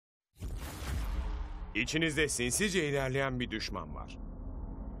İçinizde sinsice ilerleyen bir düşman var.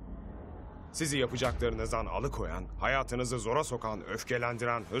 Sizi yapacaklarınızdan alıkoyan, hayatınızı zora sokan,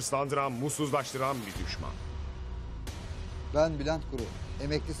 öfkelendiren, hırslandıran, mutsuzlaştıran bir düşman. Ben Bülent Kuru,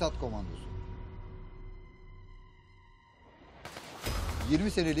 Emekli Sat komandosu.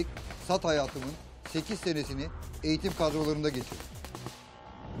 20 senelik Sat hayatımın 8 senesini eğitim kadrolarında geçirdim.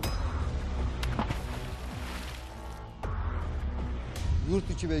 Yurt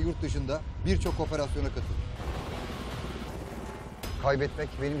içi ve yurt dışında birçok operasyona katıldım. Kaybetmek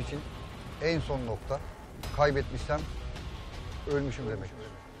benim için en son nokta. Kaybetmişsem ölmüşüm demek.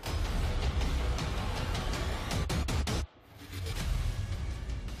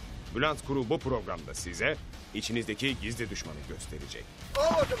 Bülent Kuru bu programda size içinizdeki gizli düşmanı gösterecek. Al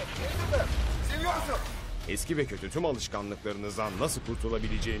bakalım, sevdin mi? Seviyor musun? Eski ve kötü tüm alışkanlıklarınızdan nasıl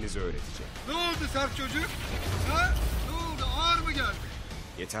kurtulabileceğinizi öğretecek. Ne oldu sert çocuk? Ha? Ne oldu? Ağır mı geldi?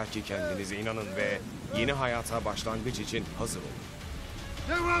 Yeter ki kendinize inanın ve yeni hayata başlangıç için hazır olun.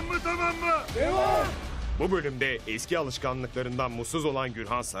 Devam mı, tamam mı? Devam! Bu bölümde eski alışkanlıklarından mutsuz olan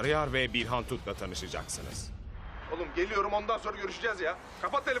Gürhan Sarıyar ve Birhan Tut'la tanışacaksınız. Oğlum geliyorum, ondan sonra görüşeceğiz ya.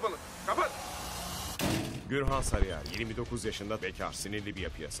 Kapat telefonu, kapat. Gürhan Sarıyar 29 yaşında, bekar, sinirli bir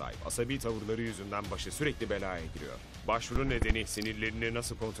yapıya sahip. Asabi tavırları yüzünden başı sürekli belaya giriyor. Başvuru nedeni sinirlerini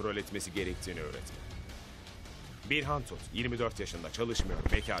nasıl kontrol etmesi gerektiğini öğretmek. Birhan Tut 24 yaşında, çalışmıyor,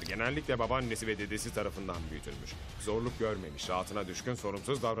 bekar, genellikle babaannesi ve dedesi tarafından büyütülmüş. Zorluk görmemiş, rahatına düşkün,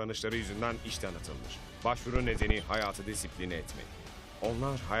 sorumsuz davranışları yüzünden işten atılmış. Başvuru nedeni hayatı disipline etmek.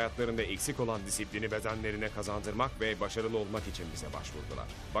 Onlar hayatlarında eksik olan disiplini bedenlerine kazandırmak ve başarılı olmak için bize başvurdular.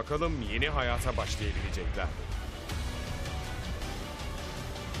 Bakalım yeni hayata başlayabilecekler mi?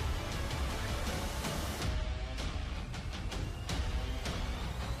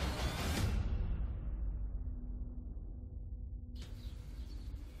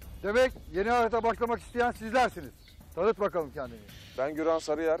 Demek yeni hayata başlamak isteyen sizlersiniz. Tanıt bakalım kendini. Ben Gürhan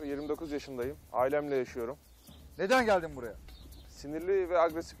Sarıyar, 29 yaşındayım. Ailemle yaşıyorum. Neden geldin buraya? Sinirli ve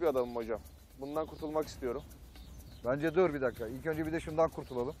agresif bir adamım hocam. Bundan kurtulmak istiyorum. Bence dur bir dakika. İlk önce bir de şundan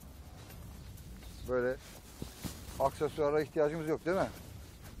kurtulalım. Böyle aksesuara ihtiyacımız yok değil mi?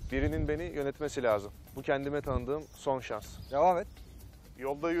 Birinin beni yönetmesi lazım. Bu kendime tanıdığım son şans. Devam et.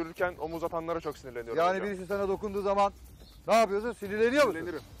 Yolda yürürken omuz atanlara çok sinirleniyorum Yani hocam. birisi sana dokunduğu zaman ne yapıyorsun? Sinirleniyor musun?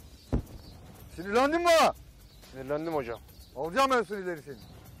 Sinirlenirim. Sinirlendin mi ha? Sinirlendim hocam. Alacağım ben sinirleri senin.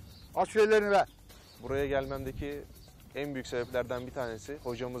 Aç şu ellerini ver. Buraya gelmemdeki en büyük sebeplerden bir tanesi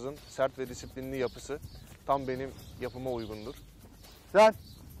hocamızın sert ve disiplinli yapısı. Tam benim yapıma uygundur. Sen?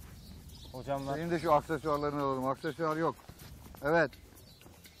 Hocam ben... Senin de şu aksesuarlarını alalım. Aksesuar yok. Evet.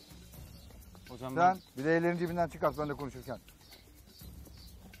 Hocam Sen bir de ellerini cebinden çıkart ben de konuşurken.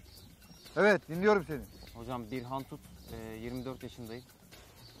 Evet dinliyorum seni. Hocam Birhan Tut, 24 yaşındayım.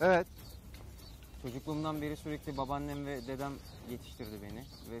 Evet. Çocukluğumdan beri sürekli babaannem ve dedem yetiştirdi beni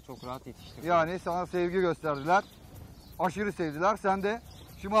ve çok rahat yetiştirdi. Yani sana sevgi gösterdiler. Aşırı sevdiler. Sen de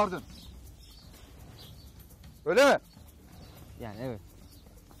şımardın. Öyle mi? Yani evet.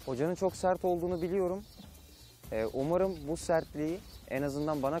 Hocanın çok sert olduğunu biliyorum. Umarım bu sertliği, en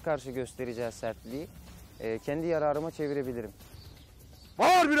azından bana karşı göstereceği sertliği kendi yararıma çevirebilirim.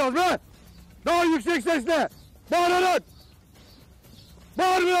 Bağır biraz be! Daha yüksek sesle! Bağırarak!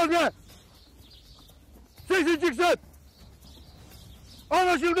 Bağır biraz be! Sesin çıksın!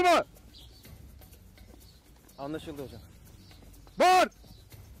 Anlaşıldı mı? Anlaşıldı hocam. Bağır!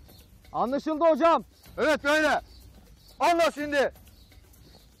 Anlaşıldı hocam. Evet böyle. Anlat şimdi.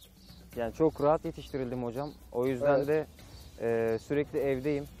 Yani çok rahat yetiştirildim hocam. O yüzden de sürekli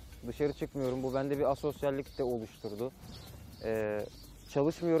evdeyim. Dışarı çıkmıyorum. Bu bende bir asosyallik de oluşturdu.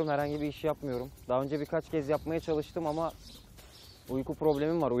 Çalışmıyorum, herhangi bir iş yapmıyorum. Daha önce birkaç kez yapmaya çalıştım ama uyku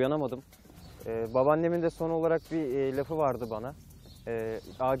problemim var, uyanamadım. Babaannemin de son olarak bir lafı vardı bana.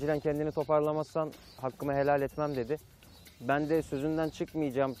 Acilen kendini toparlamazsan hakkımı helal etmem dedi. Ben de sözünden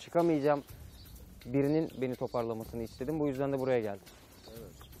çıkmayacağım, çıkamayacağım birinin beni toparlamasını istedim. Bu yüzden de buraya geldim.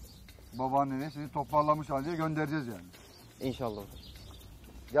 Evet. Babaanneni seni toparlamış halde göndereceğiz yani. İnşallah.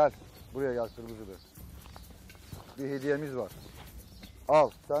 Gel, buraya gel Kırmızılı. Bir hediyemiz var.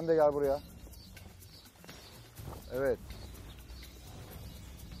 Al, sen de gel buraya. Evet.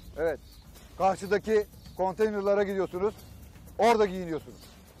 Evet. Karşıdaki konteynerlara gidiyorsunuz. Orada giyiniyorsunuz.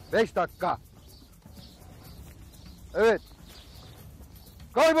 5 dakika. Evet.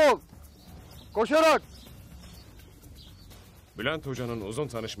 Kaybol. Koşarak. Bülent Hoca'nın uzun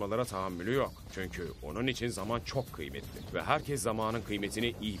tanışmalara tahammülü yok. Çünkü onun için zaman çok kıymetli ve herkes zamanın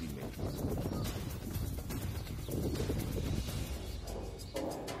kıymetini iyi bilmeli.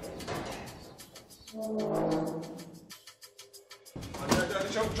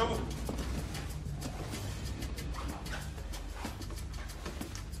 Hadi çabuk çabuk.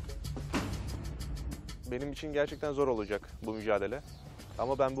 Benim için gerçekten zor olacak bu mücadele.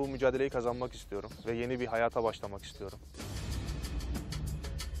 Ama ben bu mücadeleyi kazanmak istiyorum ve yeni bir hayata başlamak istiyorum.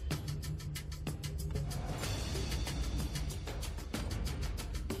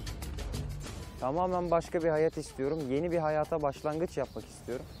 Tamamen başka bir hayat istiyorum. Yeni bir hayata başlangıç yapmak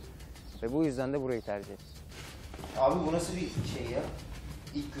istiyorum. Ve bu yüzden de burayı tercih ettim. Abi bu nasıl bir şey ya?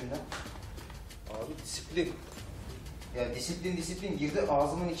 İlk günden. Abi disiplin. Ya disiplin girdi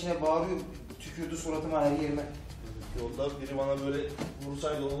ağzımın içine bağırıyor. Tükürdü suratıma her yerime. Yolda biri bana böyle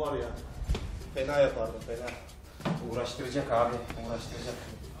vursaydı onu var ya. Fena yapardım fena. Uğraştıracak abi, uğraştıracak.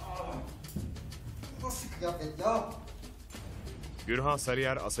 Nasıl kıyafet ya? Gürhan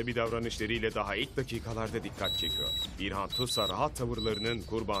Sarıyer asabi davranışlarıyla daha ilk dakikalarda dikkat çekiyor. İlhan Tusa rahat tavırlarının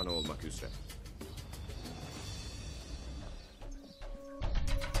kurbanı olmak üzere.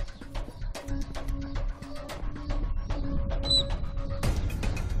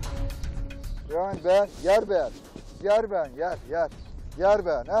 Yani yer beğen. Yer beğen, yer. Yer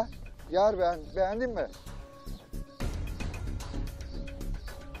beğen, ha? Yer beğen, beğendin mi?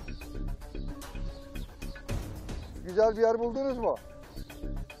 Güzel bir yer buldunuz mu?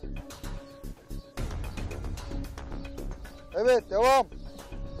 Evet, devam.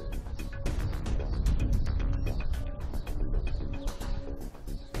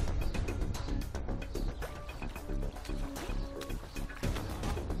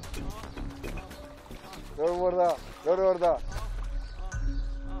 Dur burada, dur orada.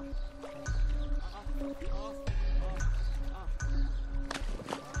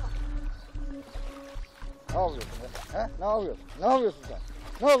 Ne yapıyorsun ya? He? Ne yapıyorsun? Ne yapıyorsun sen?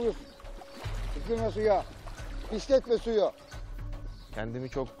 Ne yapıyorsun? Tükürme suya. İşletme suyu. Kendimi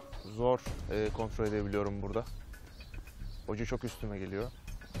çok zor kontrol edebiliyorum burada. Hoca çok üstüme geliyor.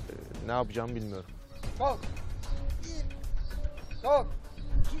 Ne yapacağımı bilmiyorum. Kalk. Kalk.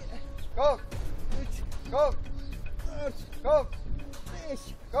 Kalk. 3. Kalk. 4. Kalk. 5.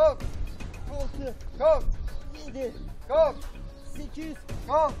 Kalk. 6. Kalk. 7. Kalk. 8.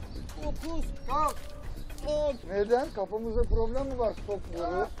 Kalk. 9. Kalk. 10. Neden? Kafamızda problem mi var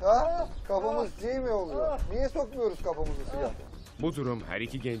sokmuyoruz? Ha? Kafamız şey mi oluyor? Niye sokmuyoruz kafamızı suya? Bu durum her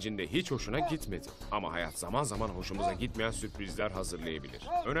iki gencin de hiç hoşuna gitmedi. Ama hayat zaman zaman hoşumuza gitmeyen sürprizler hazırlayabilir.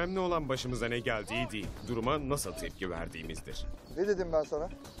 Önemli olan başımıza ne geldiği değil, duruma nasıl tepki verdiğimizdir. Ne dedim ben sana?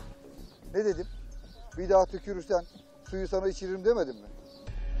 Ne dedim? Bir daha tükürürsen suyu sana içiririm demedim mi?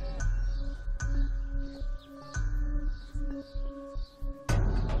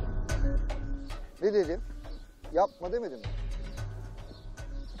 Ne dedim? Yapma demedim mi?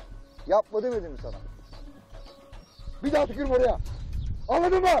 Yapma demedim mi sana? Bir daha tükürme oraya.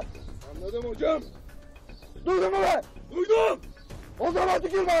 Anladın mı? Anladım hocam. Duydun mu be? Duydum. O zaman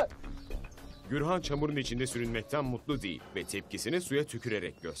tükürme. Gürhan çamurun içinde sürünmekten mutlu değil ve tepkisini suya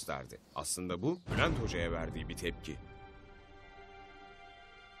tükürerek gösterdi. Aslında bu Bülent Hoca'ya verdiği bir tepki.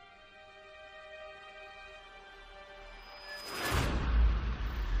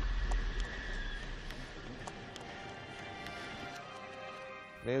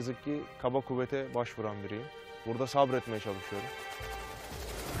 Ne yazık ki kaba kuvvete başvuran biriyim. Burada sabretmeye çalışıyorum.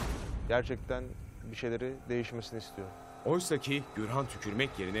 Gerçekten bir şeyleri değişmesini istiyorum. Oysaki Gürhan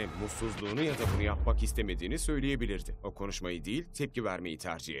tükürmek yerine mutsuzluğunu ya da bunu yapmak istemediğini söyleyebilirdi. O konuşmayı değil, tepki vermeyi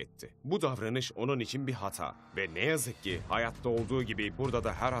tercih etti. Bu davranış onun için bir hata. Ve ne yazık ki hayatta olduğu gibi burada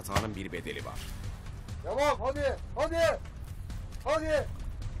da her hatanın bir bedeli var. Devam hadi. Hadi. Hadi.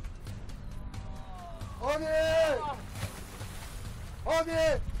 Hadi.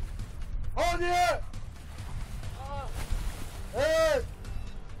 Hadi. Hadi. Evet.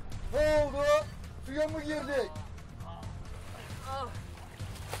 Ne oldu? Suya mı girdik?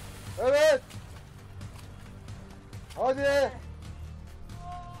 Evet. Hadi.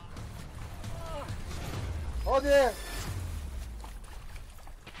 Hadi.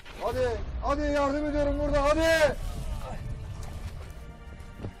 Hadi. Hadi yardım ediyorum burada. Hadi.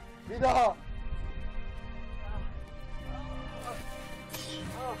 Bir daha.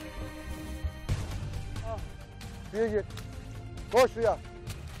 Suya gir. Koş suya.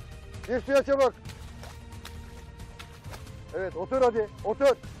 Gir suya çabuk. Evet otur hadi.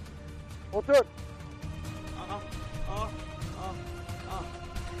 Otur. Otur.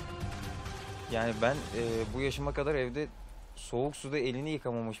 Yani ben bu yaşıma kadar evde soğuk suda elini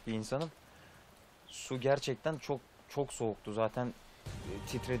yıkamamış bir insanım. Su gerçekten çok soğuktu. Zaten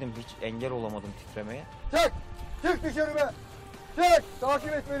titredim, hiç engel olamadım titremeye. Çek. Çık dışarı be. Çek.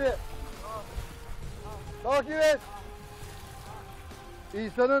 Takip et beni. Takip et.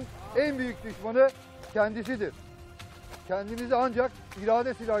 İnsanın en büyük düşmanı kendisidir. Kendinizi ancak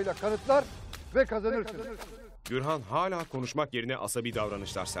irade silahıyla kanıtlar ve kazanırsınız. Gürhan hala konuşmak yerine asabi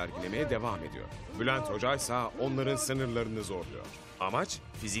davranışlar sergilemeye devam ediyor. Bülent Hoca ise onların sınırlarını zorluyor. Amaç,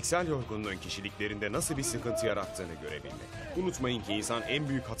 fiziksel yorgunluğun kişiliklerinde nasıl bir sıkıntı yarattığını görebilmek. Unutmayın ki insan en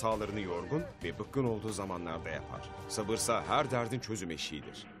büyük hatalarını yorgun ve bıkkın olduğu zamanlarda yapar. Sabırsa her derdin çözüm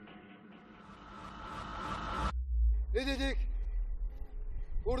eşiğidir. Ne dedik?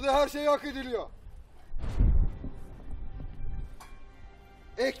 Burada her şey hak ediliyor.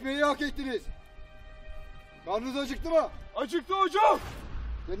 Ekmeği hak ettiniz. Karnınız acıktı mı? Acıktı hocam.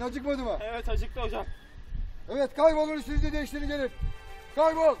 Senin acıkmadı mı? Evet acıktı hocam. Evet, kaybolun, üstünüzde değiştirin gelin.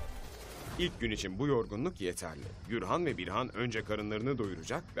 Kaybol. İlk gün için bu yorgunluk yeterli. Gürhan ve Birhan önce karınlarını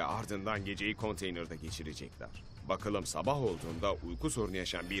doyuracak ve ardından geceyi konteynerde geçirecekler. Bakalım sabah olduğunda uyku sorunu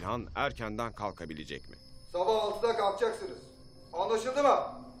yaşayan Birhan erkenden kalkabilecek mi? Sabah 6'da kalkacaksınız. Anlaşıldı mı?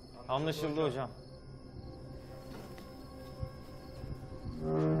 Anlaşıldı hocam.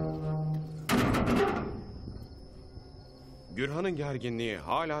 Gürhan'ın gerginliği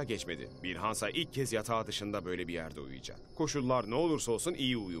hala geçmedi. Birhansa ilk kez yatağı dışında böyle bir yerde uyuyacak. Koşullar ne olursa olsun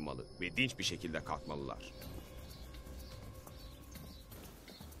iyi uyumalı ve dinç bir şekilde kalkmalılar.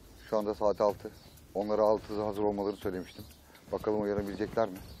 Şu anda saat 6. Onlara 6'da hazır olmalarını söylemiştim. Bakalım uyanabilecekler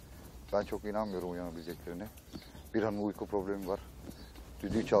mi? Ben çok inanmıyorum uyanabileceklerine. Bir hanım uyku problemi var.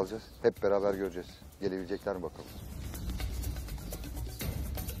 Düdüğü çalacağız. Hep beraber göreceğiz. Gelebilecekler mi bakalım.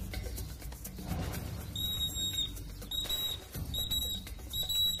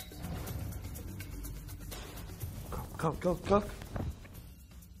 Kalk kalk kalk.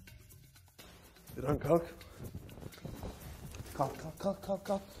 Birhan kalk. Kalk kalk kalk kalk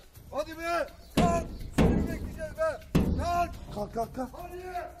kalk. Hadi be! Kalk! Seni bekleyeceğiz be! Kalk! Kalk kalk kalk. Hadi!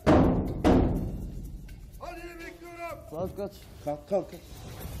 Hadi bekliyorum! Kalk kaç. Kalk kalk kalk.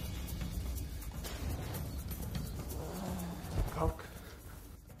 Kalk.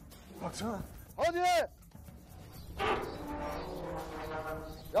 Baksana. Hadi!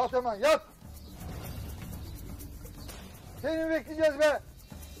 Yat hemen, yat! Seni bekleyeceğiz be!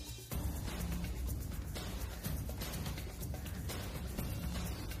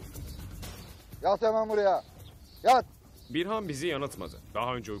 Yat hemen buraya! Yat! Birhan bizi yanıltmadı.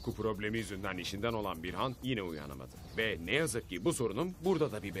 Daha önce uyku problemi yüzünden işinden olan Birhan yine uyanamadı. Ve ne yazık ki bu sorunun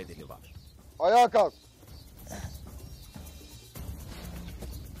burada da bir bedeli var. Ayağa kalk!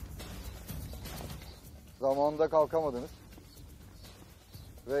 Zamanında kalkamadınız.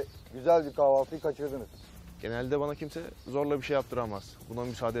 Ve güzel bir kahvaltıyı kaçırdınız. Genelde bana kimse zorla bir şey yaptıramaz. Buna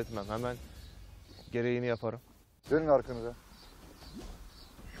müsaade etmem. Hemen gereğini yaparım. Dönün arkanıza.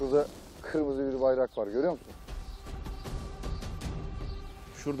 Şurada kırmızı bir bayrak var, görüyor musun?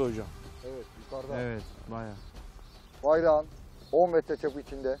 Şurada hocam. Evet, yukarıda. Evet, bayağı. Bayrağın 10 metre çapı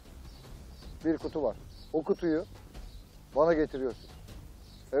içinde bir kutu var. O kutuyu bana getiriyorsun.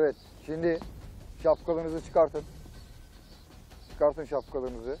 Evet, şimdi şapkalarınızı çıkartın. Çıkartın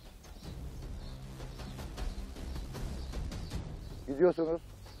şapkalarınızı. Gidiyorsunuz.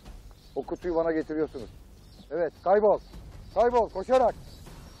 O kutuyu bana getiriyorsunuz. Evet, kaybol. Kaybol, koşarak.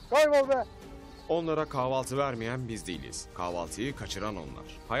 Kaybol be. Onlara kahvaltı vermeyen biz değiliz. Kahvaltıyı kaçıran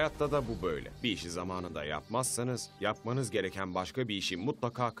onlar. Hayatta da bu böyle. Bir işi zamanında yapmazsanız yapmanız gereken başka bir işi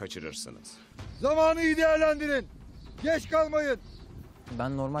mutlaka kaçırırsınız. Zamanı iyi değerlendirin. Geç kalmayın.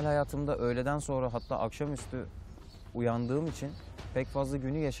 Ben normal hayatımda öğleden sonra hatta akşamüstü uyandığım için pek fazla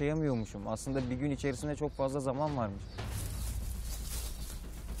günü yaşayamıyormuşum. Aslında bir gün içerisinde çok fazla zaman varmış.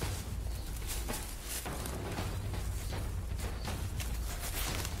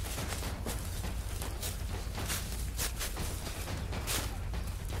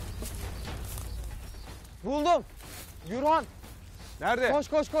 Buldum. Gürhan. Nerede? Koş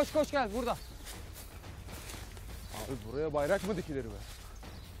koş koş koş gel burada. Abi buraya bayrak mı dikilir be?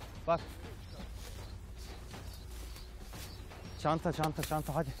 Bak. Çanta çanta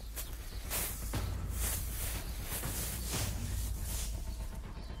çanta hadi.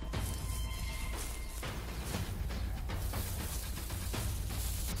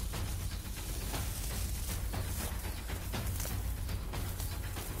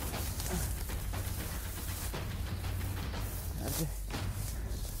 Nerede?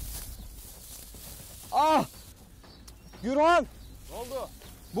 Ah! Gürhan! Ne oldu?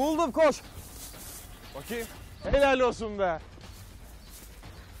 Buldum koş. Bakayım. Helal olsun be.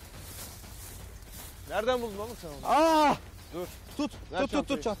 Nereden buldun oğlum sen onu? Ah! Dur. Tut, Ver tut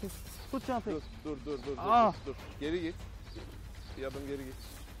çantayı. çantayı. Tut çantayı. Dur. Aa. Dur. Geri git. Bir adım geri git.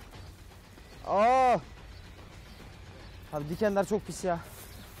 Ah! Abi dikenler çok pis ya.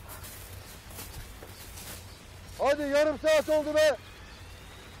 Hadi, yarım saat oldu be.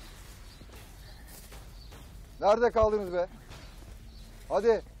 Nerede kaldınız be?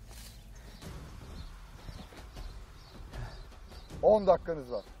 Hadi. 10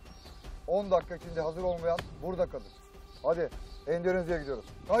 dakikanız var. 10 dakika içinde hazır olmayan burada kalır. Hadi Endonezya'ya gidiyoruz.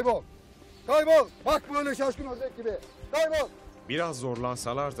 Kaybol. Kaybol. Bak böyle şaşkın ördek gibi. Kaybol. Biraz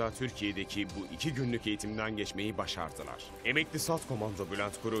zorlansalar da Türkiye'deki bu 2 günlük eğitimden geçmeyi başardılar. Emekli Sat komando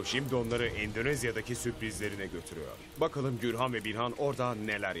Bülent Kuru şimdi onları Endonezya'daki sürprizlerine götürüyor. Bakalım Gürhan ve Birhan orada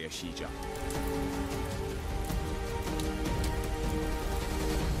neler yaşayacak.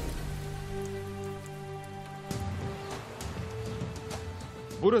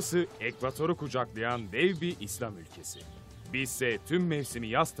 Burası ekvatoru kucaklayan dev bir İslam ülkesi. Bizse tüm mevsimi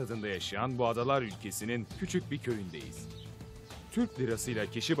yaz tadında yaşayan bu adalar ülkesinin küçük bir köyündeyiz. Türk lirasıyla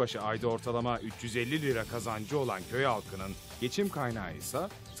kişi başı ayda ortalama 350 lira kazancı olan köy halkının geçim kaynağı ise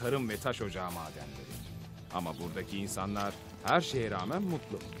tarım ve taş ocağı madenleri. Ama buradaki insanlar her şeye rağmen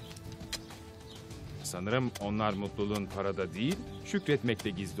mutlu. Sanırım onlar mutluluğun parada değil, şükretmekte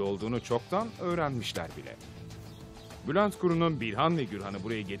gizli olduğunu çoktan öğrenmişler bile. Bülent Kuru'nun Birhan ve Gürhan'ı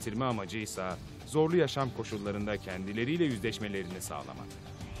buraya getirme amacıysa zorlu yaşam koşullarında kendileriyle yüzleşmelerini sağlamak.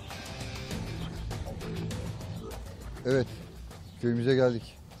 Evet, köyümüze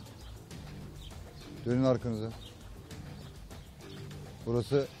geldik. Dönün arkanıza.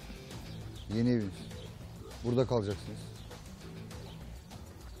 Burası yeni eviniz. Burada kalacaksınız.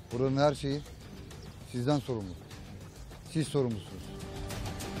 Buranın her şeyi sizden sorumlu. Siz sorumlusunuz.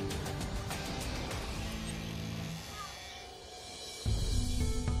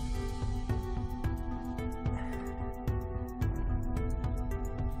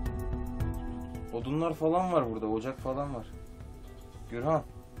 Odunlar falan var burada, ocak falan var. Gürhan.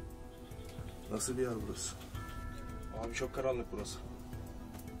 Nasıl bir yer burası? Abi çok karanlık burası.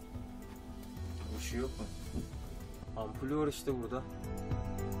 Bir şey yok mu? Ampulü var işte burada.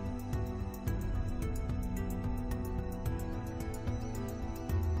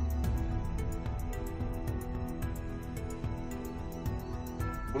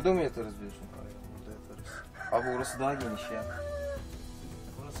 Burada mı yatarız diyorsun? Aynen burada yatarız. Abi orası daha geniş ya.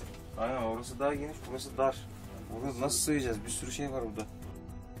 Burası. Aynen orası daha geniş, burası dar. Burada nasıl sığacağız? Bir sürü şey var burada.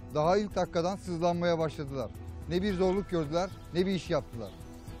 Daha ilk dakikadan sızlanmaya başladılar. Ne bir zorluk gördüler, ne bir iş yaptılar.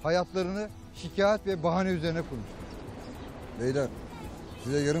 Hayatlarını şikayet ve bahane üzerine kurmuşlar. Beyler,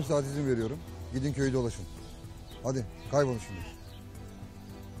 size yarım saat izin veriyorum. Gidin köyü dolaşın. Hadi, kaybolun şimdi.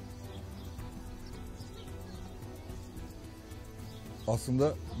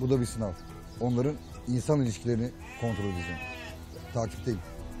 Aslında bu da bir sınav. Onların insan ilişkilerini kontrol edeceğim. Takipteyim.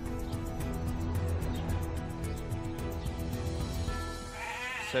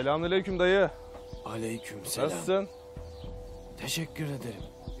 Selamünaleyküm dayı. Aleykümselam. Nasılsın? Teşekkür ederim.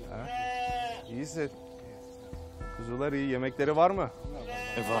 İyisin. Kuzular iyi. Yemekleri var mı?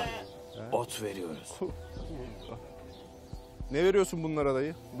 Var. Ot veriyoruz. Ne veriyorsun bunlara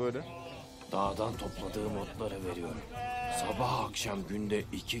dayı böyle? Dağdan topladığım otları veriyorum. Sabah akşam günde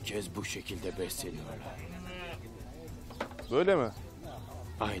 2 kez bu şekilde besleniyorlar. Böyle mi?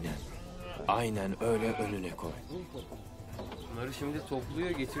 Aynen. Aynen öyle önüne koy. Bunları şimdi topluyor,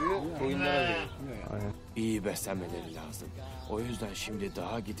 getiriyor, koyunlara veriyor. İyi beslenmeleri lazım. O yüzden şimdi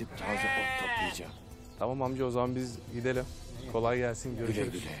dağa gidip taze ot toplayacağım. Tamam amca, o zaman biz gidelim. Kolay gelsin, Güle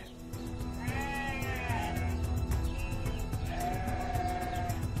görüşürüz. güle.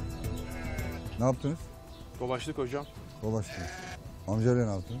 Ne yaptınız? Dolaştık hocam. Dolaştınız. Amcayla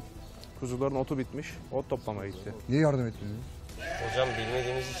ne yaptınız? Kuzuların otu bitmiş. Ot toplamaya gitti. Niye yardım ettiniz? Hocam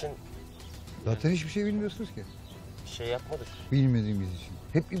bilmediğimiz için Zaten hiçbir şey bilmiyorsunuz ki. bir şey yapmadık. Bilmediğimiz için.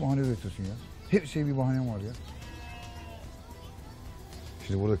 Hep bir bahane üretiyorsun ya. Hep bir bahanem var ya.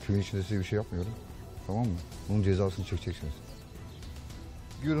 Şimdi burada köyün içinde size bir şey yapmıyorum. Tamam mı? Bunun cezasını çekeceksiniz.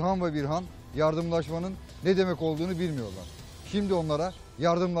 Gürhan ve Birhan yardımlaşmanın ne demek olduğunu bilmiyorlar. Şimdi onlara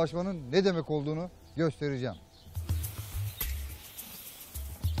yardımlaşmanın ne demek olduğunu göstereceğim.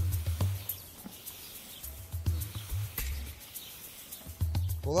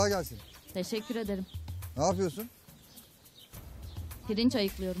 Kolay gelsin. Teşekkür ederim. Ne yapıyorsun? Pirinç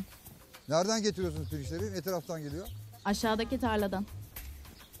ayıklıyorum. Nereden getiriyorsunuz pirinçleri? Ne taraftan geliyor? Aşağıdaki tarladan.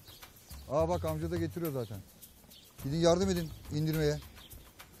 Aa bak amca da getiriyor zaten. Gidin yardım edin indirmeye.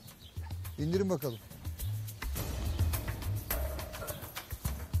 İndirin bakalım.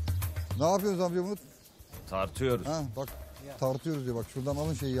 Ne yapıyorsunuz amca bunu? Tartıyoruz. Ha bak tartıyoruz diyor. Bak şuradan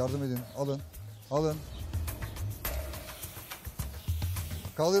alın şeyi, yardım edin. Alın. Alın.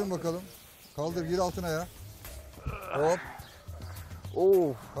 Kaldırın bakalım. Kaldır, gir altına ya. Hop.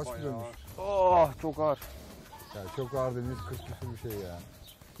 Oo. Kaç kiloymuş? Oh, çok ağır. Ya çok ağır dediğiniz 40 küsur bir şey ya.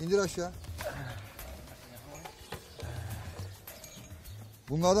 İndir aşağı.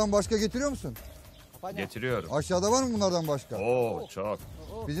 Bunlardan başka getiriyor musun? Getiriyorum. Aşağıda var mı bunlardan başka? Oo çok.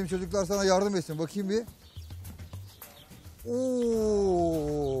 Bizim çocuklar sana yardım etsin. Bakayım bir.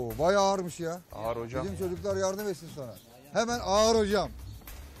 Oo, bayağı ağırmış ya. Ağır hocam. Bizim çocuklar yardım etsin sana. Hemen ağır hocam.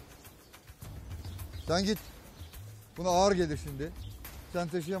 Sen git. Buna ağır gelir şimdi. Sen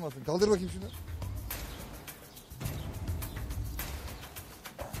taşıyamazsın. Kaldır bakayım şunu.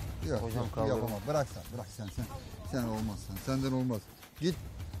 Yok, Hocam yok, kaldırma. yapamam. Bırak sen. Sen olmaz sen. Senden olmaz. Git.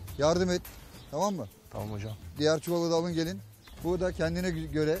 Yardım et. Tamam mı? Tamam hocam. Diğer çuvalı da alın gelin. Bu da kendine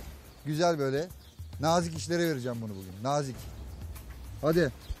göre güzel böyle nazik işlere vereceğim bunu bugün. Nazik.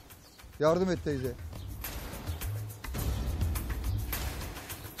 Hadi. Yardım et teyze.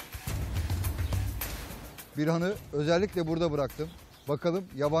 Birhan'ı özellikle burada bıraktım. Bakalım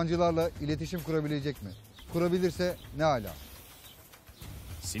yabancılarla iletişim kurabilecek mi? Kurabilirse ne ala.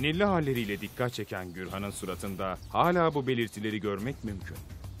 Sinirli halleriyle dikkat çeken Gürhan'ın suratında hala bu belirtileri görmek mümkün.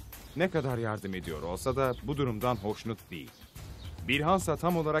 Ne kadar yardım ediyor olsa da bu durumdan hoşnut değil. Birhansa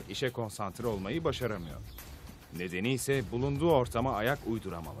tam olarak işe konsantre olmayı başaramıyor. Nedeni ise bulunduğu ortama ayak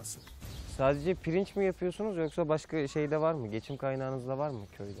uyduramaması. Sadece pirinç mi yapıyorsunuz yoksa başka şey de var mı? Geçim kaynağınız da var mı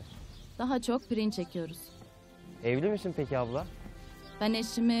köyde? Daha çok pirinç çekiyoruz. Evli misin peki abla? Ben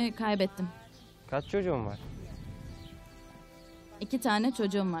eşimi kaybettim. Kaç çocuğun var? 2 tane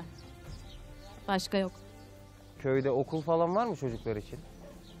çocuğum var. Başka yok. Köyde okul falan var mı çocuklar için?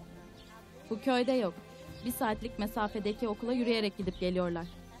 Bu köyde yok. 1 saatlik mesafedeki okula yürüyerek gidip geliyorlar.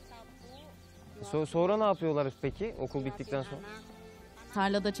 Sonra ne yapıyorlar peki okul bittikten sonra?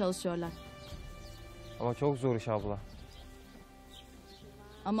 Tarlada çalışıyorlar. Ama çok zor iş abla.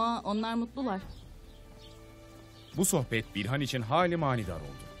 Ama onlar mutlular. Bu sohbet Birhan için hali manidar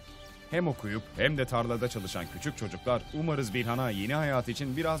oldu. Hem okuyup hem de tarlada çalışan küçük çocuklar umarız Birhan'a yeni hayat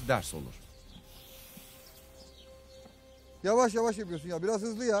için biraz ders olur. Yavaş yapıyorsun ya. Biraz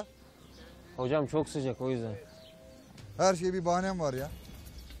hızlı ya. Hocam çok sıcak o yüzden. Her şeye bir bahanem var ya.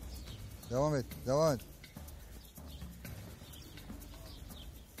 Devam et.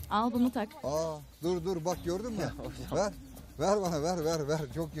 Al bunu tak. Aa, dur bak gördün mü? Ver bana ver.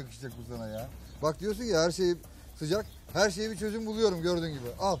 Çok yakışacak bu sana ya. Bak diyorsun ya her şey sıcak. Her şeye bir çözüm buluyorum gördüğün gibi.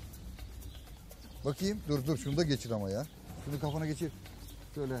 Al. Bakayım. Dur şunu da geçir ama ya. Şunu kafana geçir.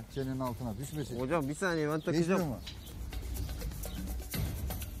 Şöyle çenenin altına düşmesin. Hocam bir saniye ben Geçmiyor takacağım. mu?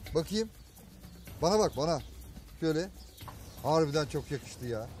 Bakayım. Bana bak bana. Şöyle. Harbiden çok yakıştı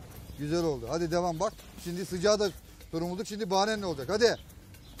ya. Güzel oldu. Hadi devam bak. Şimdi sıcağı da sorumluluk. Şimdi bahanen ne olacak? Hadi.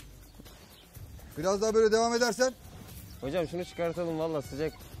 Biraz daha böyle devam edersen. Hocam şunu çıkartalım valla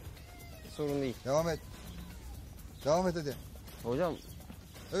sıcak. Sorun değil. Devam et. Devam et hadi. Hocam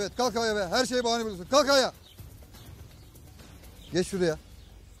Evet kalk ayağa be. Her şeye bahane buluyorsun. Kalk ayağa. Geç şuraya.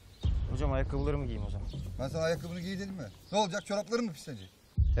 hocam ayakkabılarımı giyeyim o zaman. Ben sana ayakkabını giy dedim mi? Ne olacak? Çorapların mı pislenecek?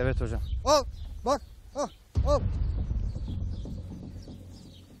 Evet hocam. Al. Bak. Al.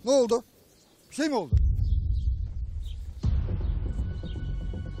 Ne oldu? Bir şey mi oldu?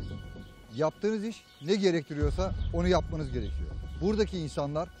 Yaptığınız iş ne gerektiriyorsa onu yapmanız gerekiyor. Buradaki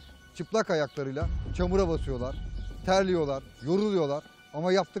insanlar çıplak ayaklarıyla çamura basıyorlar, terliyorlar, yoruluyorlar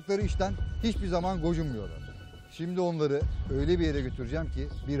ama yaptıkları işten hiçbir zaman gocunmuyorlar. Şimdi onları öyle bir yere götüreceğim ki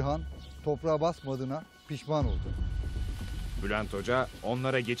Birhan toprağa basmadığına pişman oldu. Bülent Hoca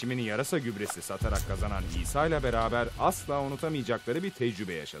onlara geçimini yarasa gübresi satarak kazanan İsa ile beraber asla unutamayacakları bir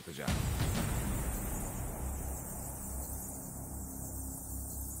tecrübe yaşatacak.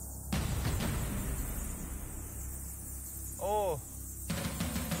 Oo.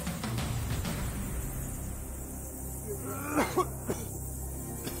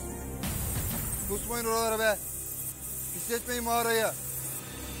 Kusmayın oralara be. Pisletmeyin mağarayı.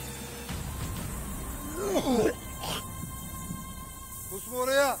 Kusma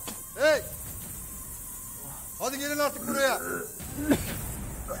oraya. Hey! Hadi gelin artık buraya.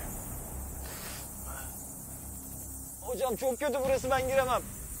 Hocam çok kötü burası ben giremem.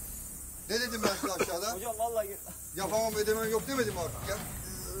 Ne dedim ben size aşağıda? Hocam vallahi Yapamam edemem yok demedim mi artık ya?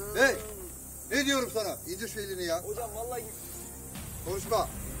 Hey! Ne diyorum sana? İndir şu elini ya. hocam vallahi Konuşma.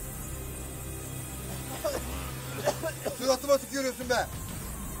 Suratıma tükürüyorsun be.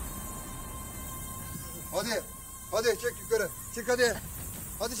 Hadi çek yukarı. Çık hadi.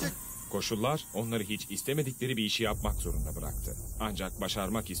 Hadi çık. Koşullar onları hiç istemedikleri bir işi yapmak zorunda bıraktı. Ancak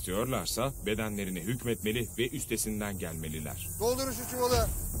başarmak istiyorlarsa bedenlerine hükmetmeli ve üstesinden gelmeliler. Doldurun şu çuvalı.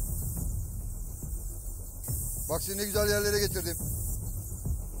 Bak seni ne güzel yerlere getirdim.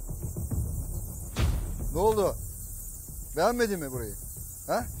 Ne oldu? Beğenmedin mi burayı?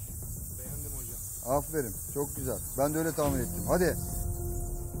 Ha? Beğendim hocam. Aferin. Çok güzel. Ben de öyle tahmin ettim. Hadi.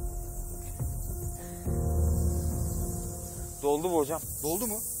 doldu bu hocam. Doldu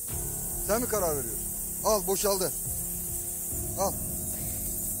mu? Sen mi karar veriyorsun? Al boşaldı. Al.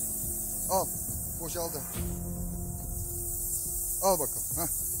 Al. Boşaldı. Al bakalım. Heh.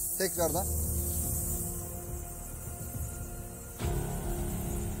 Tekrardan.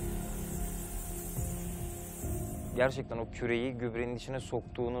 Gerçekten o küreyi gübrenin içine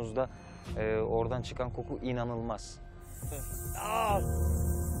soktuğunuzda oradan çıkan koku inanılmaz.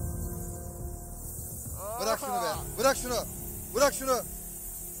 Bırak şunu be. Bırak şunu. Bırak şunu.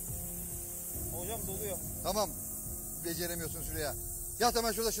 Hocam doluyor. Tamam. Beceremiyorsun şuraya. Yat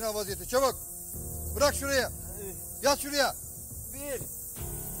hemen şurada şınav vaziyeti. Çabuk. Bırak şuraya. Yat şuraya. 1.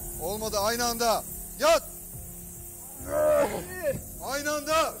 Olmadı aynı anda. Yat. Aynı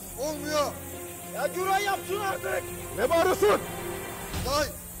anda. Olmuyor. Ya Güran yapsın artık. Ne bağırıyorsun? Say.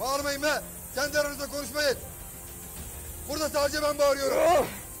 Bağırmayın be. Kendi aranızda konuşmayın. Burada sadece ben bağırıyorum.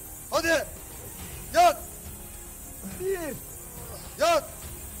 Hadi. Yat. 1. Yat.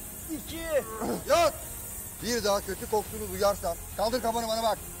 2. Yat. Bir daha kötü koktuğunu duyarsam kaldır kafanı bana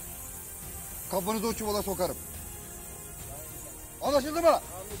bak. Kafanızı o çuvala sokarım. Anlaşıldı mı?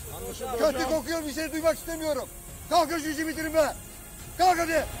 Anlaşıldı Kötü hocam. kokuyor, bir şey duymak istemiyorum. Kalkın şu işi bitirin be. Kalk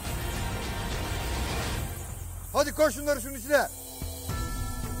hadi. Hadi koş şunları şunun içine.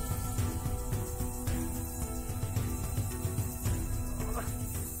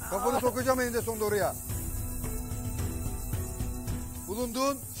 Kafanı sokacağım eninde sonunda oraya.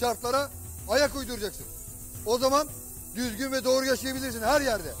 Bulunduğun şartlara ayak uyduracaksın. O zaman düzgün ve doğru yaşayabilirsin her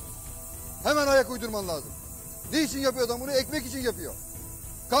yerde. Hemen ayak uydurman lazım. Ne için yapıyor adam bunu? Ekmek için yapıyor.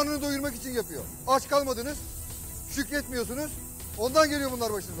 Karnını doyurmak için yapıyor. Aç kalmadınız, şükretmiyorsunuz. Ondan geliyor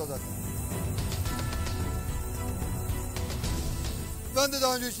bunlar başınıza zaten. Ben de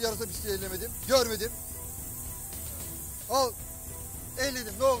daha önce hiç yarasa pisliği ellemedim, görmedim. Al,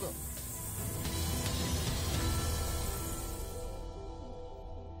 elledim, ne oldu?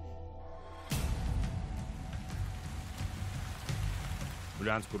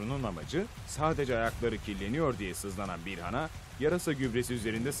 Bülent Kuru'nun amacı sadece ayakları kirleniyor diye sızlanan Birhan'a yarasa gübresi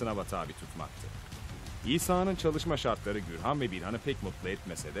üzerinde sınava tabi tutmaktı. İsa'nın çalışma şartları Gürhan ve Birhan'ı pek mutlu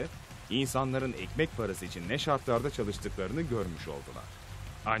etmese de insanların ekmek parası için ne şartlarda çalıştıklarını görmüş oldular.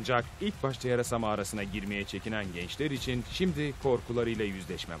 Ancak ilk başta yarasa mağarasına girmeye çekinen gençler için şimdi korkularıyla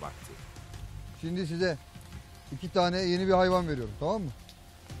yüzleşme vakti. Şimdi size 2 tane yeni bir hayvan veriyorum, tamam mı?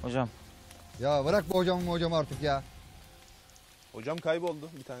 Hocam. Ya bırak bu hocamı artık ya. Hocam kayboldu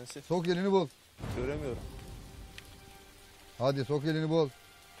bir tanesi. Sok elini bul. Göremiyorum. Hadi sok elini bul.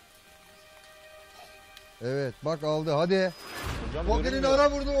 Evet bak aldı hadi. Hocam Sok elini görünmüyor.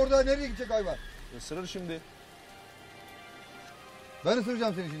 ara vurdu orada, nereye gidecek hayvan? Isırır şimdi. Ben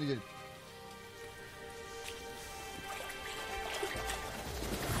ısıracağım seni şimdi gelip.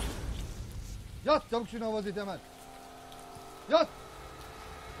 Yat çabuk şunu vaziyet hemen. Yat.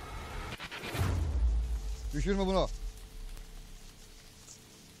 Düşürme bunu.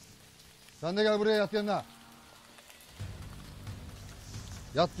 Sen de gel buraya, yat yanına.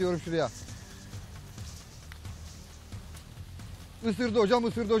 Yat diyorum şuraya. Isırdı hocam,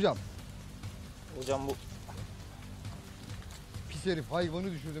 ısırdı hocam. Hocam bu... Pis herif,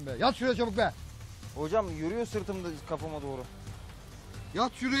 hayvanı düşürdün be. Yat şuraya çabuk be. Hocam yürüyor sırtımda kafama doğru.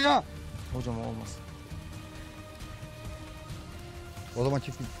 Yat şuraya. Hocam olmaz. O zaman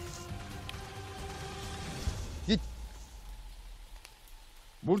çık git. Git.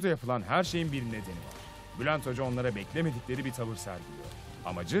 Burada yapılan her şeyin bir nedeni var. Bülent Hoca onlara beklemedikleri bir tavır sergiliyor.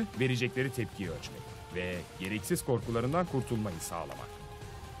 Amacı verecekleri tepkiyi ölçmek ve gereksiz korkularından kurtulmayı sağlamak.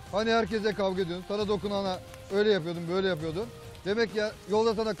 Hani herkese kavga ediyorsun, sana dokunana öyle yapıyordun, böyle yapıyordun. Demek ya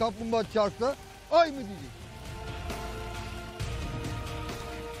yolda sana kaplumbağa çarpsa ay mı diyecek?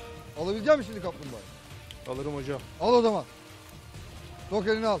 Alabilecek misin şimdi kaplumbağayı? Alırım hocam. Al o zaman. Sok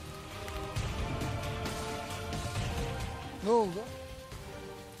elini al. Ne oldu?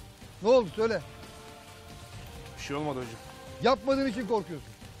 Ne oldu söyle. Bir şey olmadı hocam. Yapmadığın için korkuyorsun.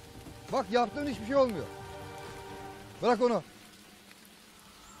 Bak yaptığın hiçbir şey olmuyor. Bırak onu.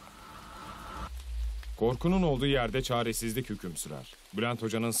 Korkunun olduğu yerde çaresizlik hüküm sürer. Bülent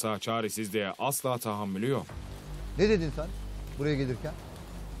Hoca'nın sağ çaresizliğe asla tahammülü yok. Ne dedin sen buraya gelirken?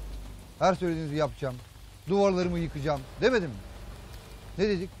 Her söylediğinizi yapacağım. Duvarlarımı yıkacağım demedin mi? Ne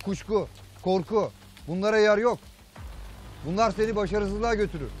dedik? Kuşku, korku. Bunlara yer yok. Bunlar seni başarısızlığa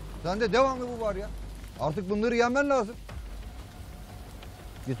götürür. Sende devamlı bu var ya. Artık bunları yenmen lazım.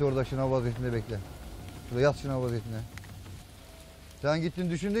 Git orada şınav vaziyetinde bekle. Şurada yat şınav vaziyetine. Sen gittin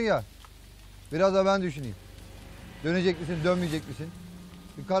düşündün ya. Biraz da ben düşüneyim. Dönecek misin, dönmeyecek misin?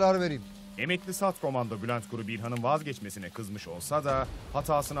 Bir karar vereyim. Emekli Sat komando Bülent Kuru Birhan'ın vazgeçmesine kızmış olsa da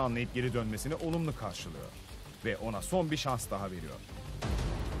hatasını anlayıp geri dönmesini olumlu karşılıyor. Ve ona son bir şans daha veriyor.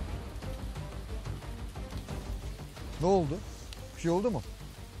 Ne oldu? Bir şey oldu mu?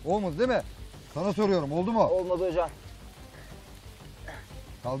 Olmadı değil mi? Sana soruyorum, oldu mu? Olmadı hocam.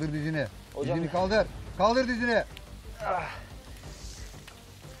 Kaldır dizini. Hocam. Dizini kaldır. Kaldır dizini.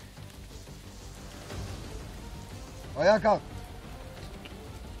 Ayağa kalk.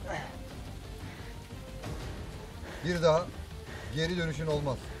 Bir daha geri dönüşün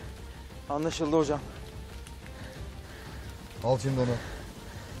olmaz. Anlaşıldı hocam. Al şimdi onu.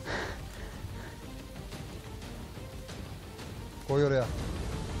 Koy oraya.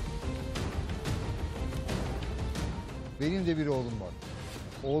 Benim de bir oğlum var.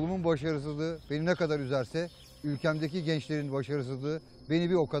 Oğlumun başarısızlığı beni ne kadar üzerse, ülkemdeki gençlerin başarısızlığı beni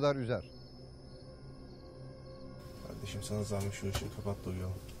bir o kadar üzer. Kardeşim sana zahmet şu ışığı kapat da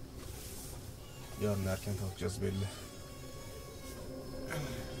uyuyalım. Yarın erken kalkacağız belli.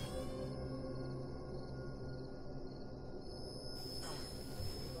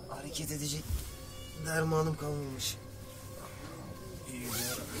 Hareket edecek dermanım kalmamış.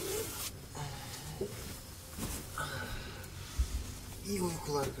 İyi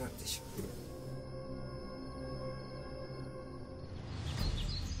uykular kardeşim.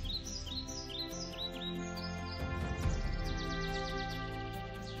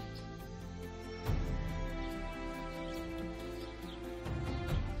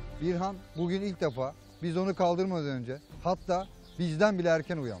 Birhan bugün ilk defa biz onu kaldırmadan önce hatta bizden bile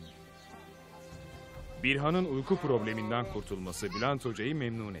erken uyanmış. Birhan'ın uyku probleminden kurtulması Bülent Hoca'yı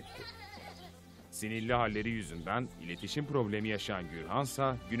memnun etti. Sinirli halleri yüzünden iletişim problemi yaşayan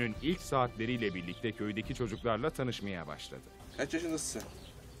Gürhansa günün ilk saatleriyle birlikte köydeki çocuklarla tanışmaya başladı. Kaç yaşındasın sen?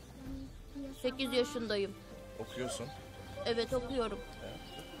 8 yaşındayım. Okuyorsun. Evet, okuyorum.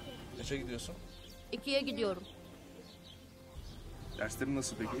 Kaça gidiyorsun? 2'ye gidiyorum. Derslerin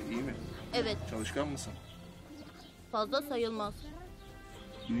nasıl peki? İyi mi? Evet, Çalışkan mısın? fazla sayılmaz.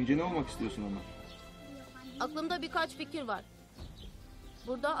 Büyüyünce ne olmak istiyorsun ama? Aklımda birkaç fikir var.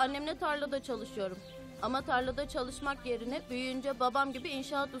 Burada annemle tarlada çalışıyorum. Ama tarlada çalışmak yerine büyüyünce babam gibi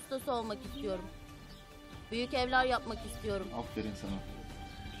inşaat ustası olmak istiyorum. Büyük evler yapmak istiyorum. Aferin sana.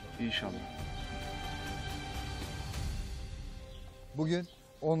 İnşallah. Bugün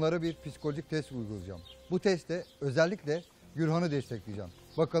onlara bir psikolojik test uygulayacağım. Bu testte özellikle Gürhan'ı destekleyeceğim.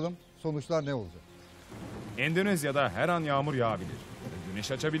 Bakalım sonuçlar ne olacak? Endonezya'da her an yağmur yağabilir ya da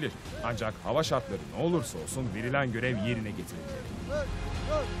güneş açabilir. Ancak hava şartları ne olursa olsun verilen görev yerine getirilir.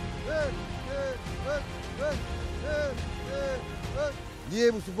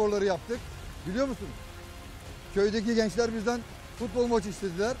 Niye bu sporları yaptık? Biliyor musunuz? Köydeki gençler bizden futbol maçı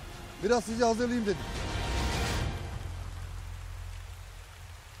istediler. Biraz sizi hazırlayayım dedim.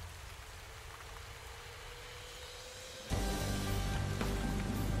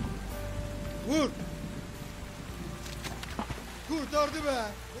 Vur! Kurtardı be!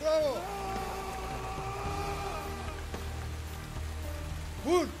 Bravo!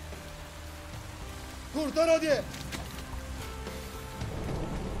 Vur! Kurtar hadi!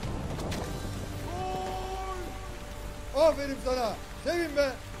 Aferin sana! Sevin be!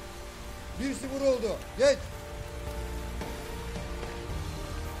 1-0 oldu. Geç!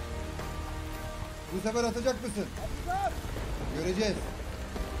 Bu sefer atacak mısın? Göreceğiz.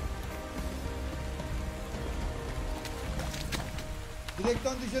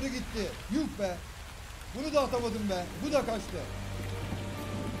 Direkten dışarı gitti. Yuh be! Bunu da atamadım be. Bu da kaçtı.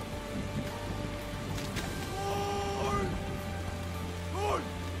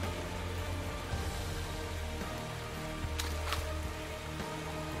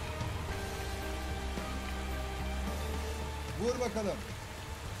 Vur bakalım.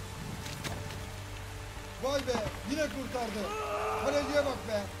 Vay be, yine kurtardı. Kaleciye bak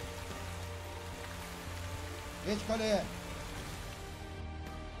be. Geç kaleye.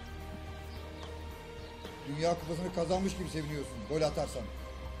 Dünya Kupası'nı kazanmış gibi seviniyorsun gol atarsan.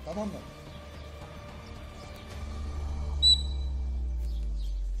 Tamam mı?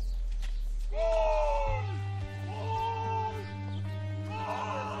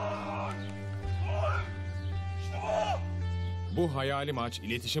 Bu hayali maç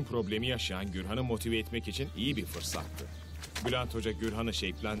iletişim problemi yaşayan Gürhan'ı motive etmek için iyi bir fırsattı. Bülent Hoca Gürhan'ı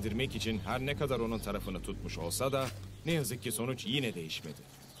şevklendirmek için her ne kadar onun tarafını tutmuş olsa da ne yazık ki sonuç yine değişmedi.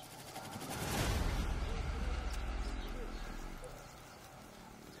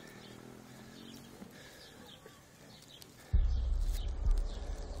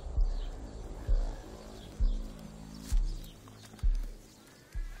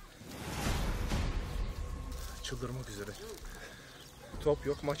 Çıldırmak üzere. Top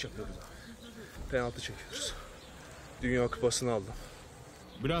yok, maç yapıyoruz abi. Penaltı çekiyoruz. Dünya Kupası'nı aldım.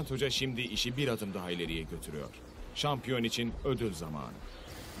 Bülent Hoca şimdi işi bir adım daha ileriye götürüyor. Şampiyon için ödül zamanı.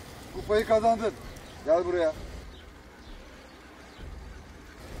 Kupayı kazandın. Gel buraya.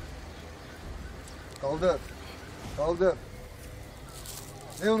 Kaldır. Kaldır.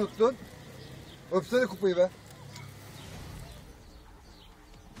 Ne unuttun? Öpsene kupayı be.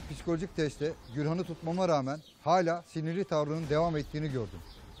 Psikolojik testte Gürhan'ı tutmama rağmen hala sinirli tavrının devam ettiğini gördüm.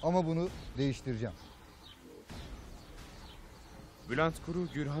 Ama bunu değiştireceğim. Bülent Kuru,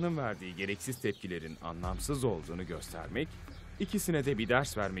 Gürhan'ın verdiği gereksiz tepkilerin anlamsız olduğunu göstermek, ikisine de bir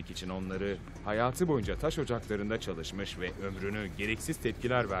ders vermek için onları hayatı boyunca taş ocaklarında çalışmış ve ömrünü gereksiz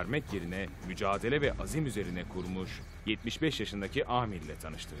tepkiler vermek yerine mücadele ve azim üzerine kurmuş 75 yaşındaki amirle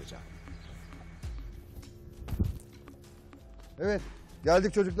tanıştıracağım. Evet,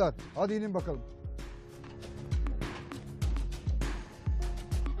 geldik çocuklar. Hadi inin bakalım.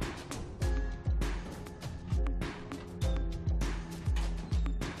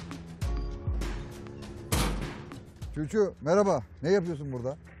 Çulçu, merhaba. Ne yapıyorsun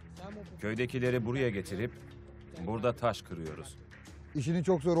burada? Köydekileri buraya getirip burada taş kırıyoruz. İşinin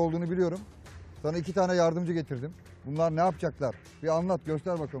çok zor olduğunu biliyorum. Sana 2 tane yardımcı getirdim. Bunlar ne yapacaklar? Bir anlat,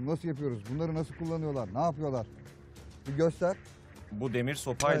 göster bakalım. Nasıl yapıyoruz? Bunları nasıl kullanıyorlar? Ne yapıyorlar? Bir göster. Bu demir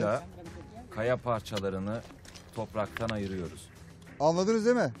sopayla kaya parçalarını topraktan ayırıyoruz. Anladınız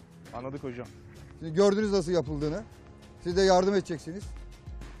değil mi? Anladık hocam. Şimdi gördünüz nasıl yapıldığını. Siz de yardım edeceksiniz.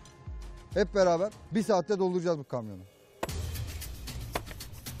 Hep beraber 1 saatte dolduracağız bu kamyonu.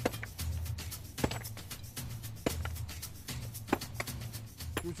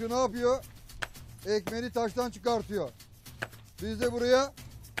 Çulçu ne yapıyor? Ekmeğini taştan çıkartıyor. Biz de buraya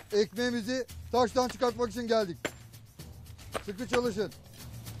ekmeğimizi taştan çıkartmak için geldik. Sıkı çalışın.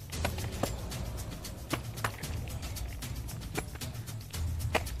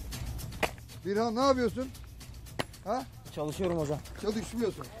 Birhan ne yapıyorsun? Ha? Çalışıyorum hocam.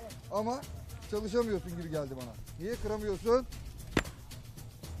 Çalışmıyorsun. Ama çalışamıyorsun gibi geldi bana. Niye kıramıyorsun?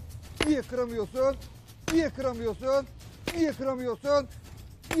 Niye kıramıyorsun? Niye kıramıyorsun? Niye kıramıyorsun?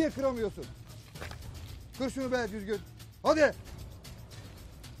 Niye kıramıyorsun? Kır şunu be düzgün. Hadi.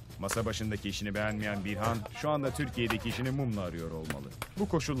 Masa başındaki işini beğenmeyen Birhan şu anda Türkiye'deki işini mumla arıyor olmalı. Bu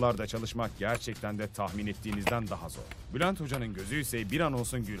koşullarda çalışmak gerçekten de tahmin ettiğinizden daha zor. Bülent Hoca'nın gözü ise bir an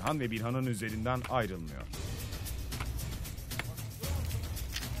olsun Gürhan ve Birhan'ın üzerinden ayrılmıyor.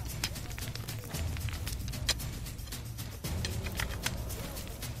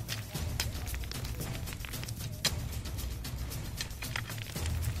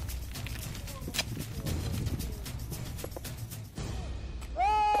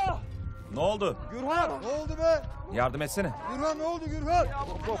 Ne oldu? Gürhan! Ne oldu be? Yardım etsene. Gürhan ne oldu Gürhan?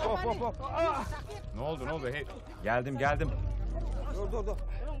 Hop. Ne oldu? Hey, Geldim. Dur.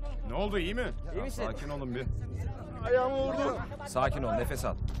 ne oldu, iyi mi? Ya, sakin olun bir. Ayağımı vurdum. Sakin ol, nefes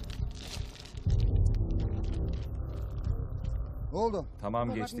al. Ne oldu?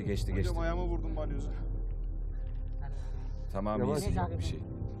 Tamam, geçti. Hocam ayağıma vurdum balyozu. Tamam, Yavaş. iyisin, yok bir şey.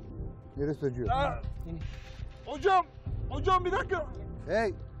 Neresi acıyor? Hocam bir dakika.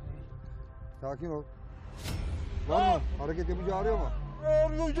 Hey! Sakin ol. Var mı? Hareket yapınca ağrıyor mu?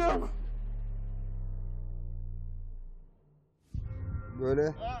 Ağrıyor hocam.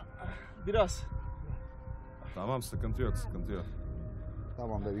 Böyle. Biraz. Tamam, sıkıntı yok.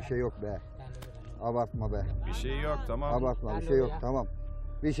 Tamam be bir şey yok be. Abartma be. Bir şey yok, tamam. Abartma bir şey yok tamam.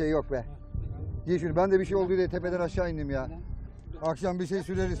 Bir şey yok be. Giy şunu, ben de bir şey oldu diye tepeden aşağı indim ya. Akşam bir şey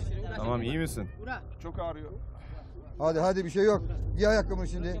süreriz. Tamam, iyi misin? Çok ağrıyor. Hadi bir şey yok. Giy ayakkabını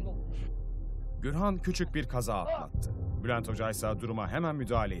şimdi. Gürhan küçük bir kaza atlattı. Bülent Hoca ise duruma hemen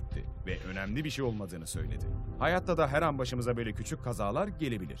müdahale etti ve önemli bir şey olmadığını söyledi. Hayatta da her an başımıza böyle küçük kazalar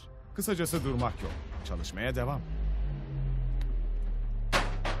gelebilir. Kısacası durmak yok. Çalışmaya devam.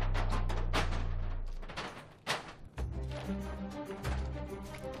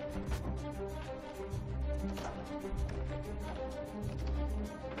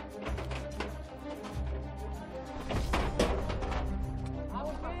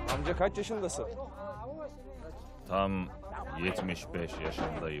 Amca kaç yaşındasın? Tam 75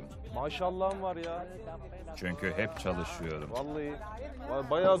 yaşındayım. Maşallahım var ya. Çünkü hep çalışıyorum. Vallahi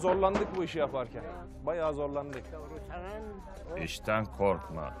bayağı zorlandık bu işi yaparken. Bayağı zorlandık. İşten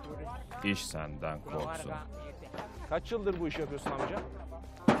korkma. İş senden korksun. Kaç yıldır bu işi yapıyorsun amca?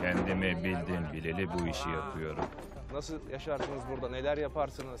 Kendimi bildim bileli bu işi yapıyorum. Nasıl yaşarsınız burada? Neler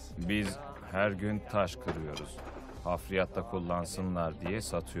yaparsınız? Biz her gün taş kırıyoruz. Hafriyatta kullansınlar diye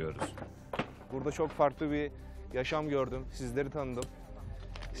satıyoruz. Burada çok farklı bir yaşam gördüm. Sizleri tanıdım.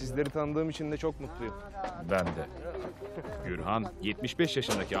 Sizleri tanıdığım için de çok mutluyum. Ben de. Gürhan 75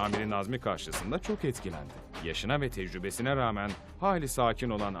 yaşındaki amirin azmi karşısında çok etkilendi. Yaşına ve tecrübesine rağmen hali sakin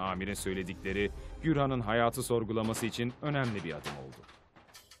olan amirin söyledikleri Gürhan'ın hayatı sorgulaması için önemli bir adım oldu.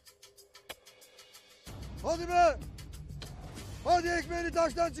 Hadi be! Hadi ekmeğini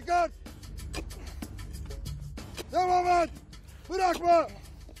taştan çıkar! Devam et! Bırakma!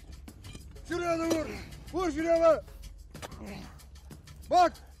 Şuraya da vur. Vur şuraya bak.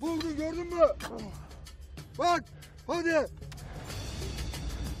 Bak buldun gördün mü? Bak hadi.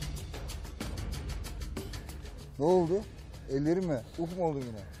 Ne oldu? Ellerin mi? Uf mu oldu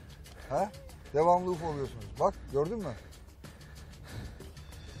yine? Ha? Devamlı uf oluyorsunuz. Bak gördün mü?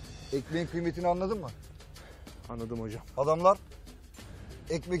 Ekmeğin kıymetini anladın mı? Anladım hocam. Adamlar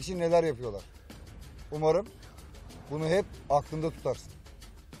ekmek için neler yapıyorlar. Umarım bunu hep aklında tutarsın.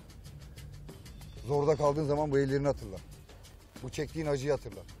 Zorda kaldığın zaman bu ellerini hatırla. Bu çektiğin acıyı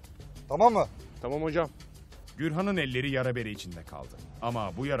hatırla. Tamam mı? Tamam hocam. Gürhan'ın elleri yara bere içinde kaldı.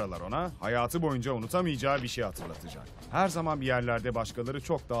 Ama bu yaralar ona hayatı boyunca unutamayacağı bir şey hatırlatacak. Her zaman bir yerlerde başkaları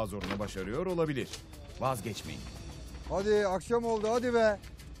çok daha zorunu başarıyor olabilir. Vazgeçmeyin. Hadi akşam oldu hadi be.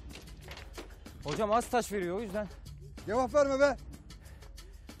 Hocam az taş veriyor o yüzden. Cevap verme be.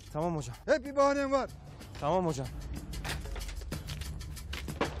 Tamam hocam. Hep bir bahanen var. Tamam hocam.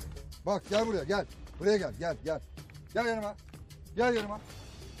 Bak gel buraya gel. Buraya gel gel. Gel yanıma. Gel yanıma.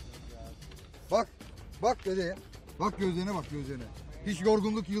 Bak. Bak dedeye. Bak gözlerine bak gözlerine. Hiç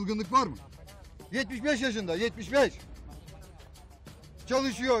yorgunluk, yılgınlık var mı? 75 yaşında 75.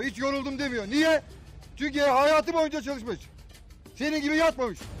 Çalışıyor hiç yoruldum demiyor. Niye? Çünkü hayatı boyunca çalışmış. Senin gibi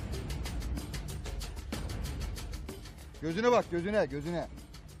yatmamış. Gözüne bak gözüne.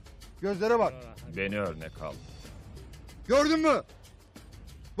 Gözlere bak. Beni örnek al. Gördün mü?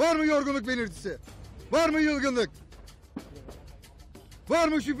 Var mı yorgunluk belirtisi? Var mı yılgınlık? Var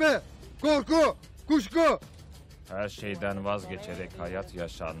mı şüphe? Korku? Kuşku? Her şeyden vazgeçerek hayat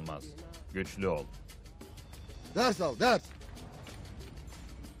yaşanmaz. Güçlü ol. Ders al ders.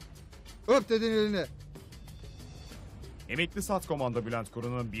 Öp dedin elini. Emekli Sat komando Bülent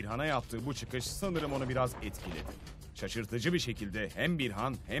Kuru'nun Birhan'a yaptığı bu çıkış sanırım onu biraz etkiledi. Şaşırtıcı bir şekilde hem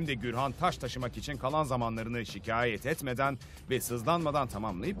Birhan hem de Gürhan taş taşımak için kalan zamanlarını şikayet etmeden ve sızlanmadan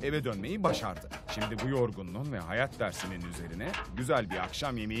tamamlayıp eve dönmeyi başardı. Şimdi bu yorgunluğun ve hayat dersinin üzerine güzel bir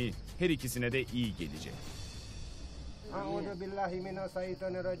akşam yemeği her ikisine de iyi gelecek.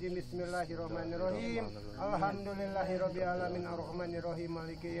 Euzubillahimineşşeytanirracim. Bismillahirrahmanirrahim. Elhamdülillahi alamin. Errahmanirrahim.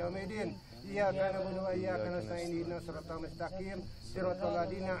 Maliki yevmiddin. İyyâke na'budu ve iyyâke nestaîn. İhdinas sıratal müstakîm. Sıratal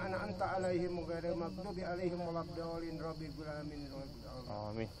ladzîne en'amte aleyhim gayril mağdûbi aleyhim veleddâllîn. Rabbil âlemin.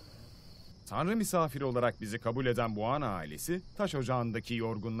 Amin. Tanrı misafiri olarak bizi kabul eden bu ana ailesi taş ocağındaki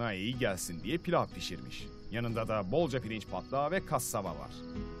yorgunluğa iyi gelsin diye pilav pişirmiş. Yanında da bolca pirinç patlağı ve kassava var.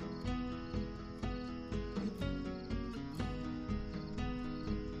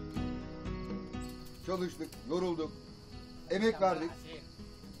 Çalıştık, yorulduk, emek verdik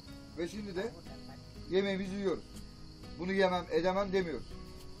ve şimdi de yemeğimizi yiyoruz. Bunu yemem, edemem demiyoruz.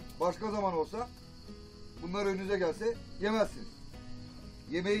 Başka zaman olsa bunlar önünüze gelse yemezsiniz.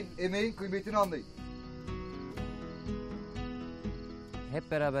 Yemeğin, emeğin kıymetini anlayın.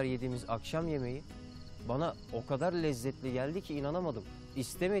 Hep beraber yediğimiz akşam yemeği bana o kadar lezzetli geldi ki inanamadım.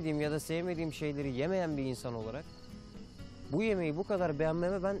 İstemediğim ya da sevmediğim şeyleri yemeyen bir insan olarak bu yemeği bu kadar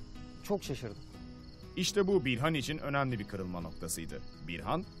beğenmeme ben çok şaşırdım. İşte bu Birhan için önemli bir kırılma noktasıydı.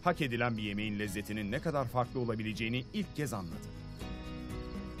 Birhan, hak edilen bir yemeğin lezzetinin ne kadar farklı olabileceğini ilk kez anladı.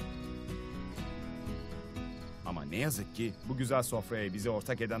 Ama ne yazık ki bu güzel sofraya bizi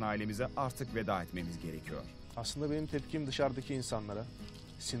ortak eden ailemize artık veda etmemiz gerekiyor. Aslında benim tepkim dışarıdaki insanlara,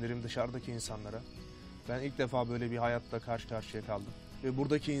 sinirim dışarıdaki insanlara. Ben ilk defa böyle bir hayatla karşı karşıya kaldım. Ve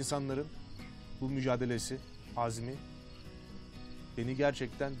buradaki insanların bu mücadelesi, azmi beni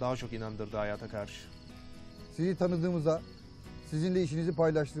gerçekten daha çok inandırdı hayata karşı. Sizi tanıdığımıza, sizinle işinizi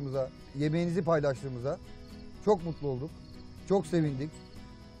paylaştığımıza, yemeğinizi paylaştığımıza çok mutlu olduk. Çok sevindik.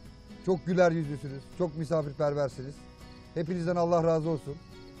 Çok güler yüzlüsünüz, çok misafirperversiniz. Hepinizden Allah razı olsun.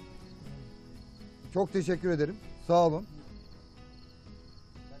 Çok teşekkür ederim. Sağ olun.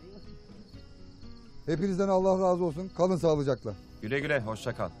 Hepinizden Allah razı olsun. Kalın sağlıcakla. Güle güle,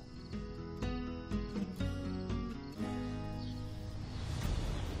 hoşça kal.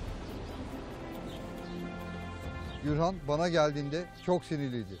 Gürhan bana geldiğinde çok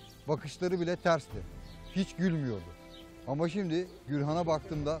sinirliydi. Bakışları bile tersti. Hiç gülmüyordu. Ama şimdi Gürhan'a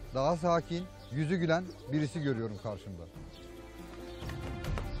baktığımda daha sakin, yüzü gülen birisi görüyorum karşımda.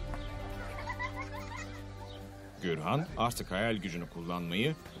 Gürhan artık hayal gücünü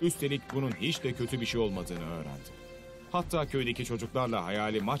kullanmayı, üstelik bunun hiç de kötü bir şey olmadığını öğrendi. Hatta köydeki çocuklarla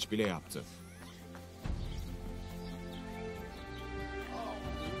hayali maç bile yaptı.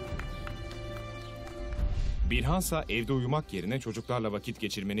 Birhansa evde uyumak yerine çocuklarla vakit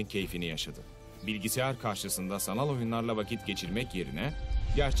geçirmenin keyfini yaşadı. Bilgisayar karşısında sanal oyunlarla vakit geçirmek yerine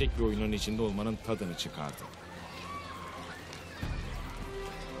gerçek bir oyunun içinde olmanın tadını çıkardı.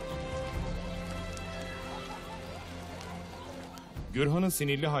 Gürhan'ın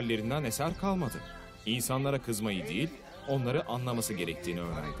sinirli hallerinden eser kalmadı. İnsanlara kızmayı değil, onları anlaması gerektiğini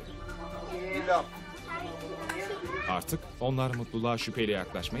öğrendi. Artık onlar mutluluğa şüpheyle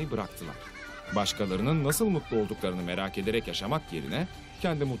yaklaşmayı bıraktılar. Başkalarının nasıl mutlu olduklarını merak ederek yaşamak yerine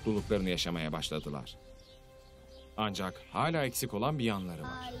kendi mutluluklarını yaşamaya başladılar. Ancak hala eksik olan bir yanları var.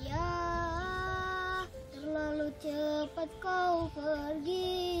 Ayah, terlalu cepat kau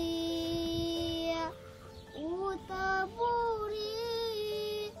pergi. Utaburi,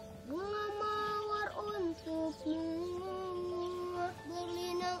 bunga mawar untukmu.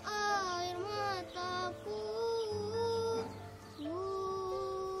 Berlinang air mataku.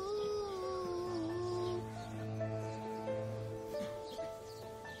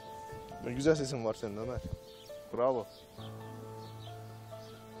 Ne güzel sesin var senin Ömer. Bravo.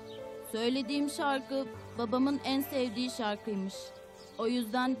 Söylediğim şarkı babamın en sevdiği şarkıymış. O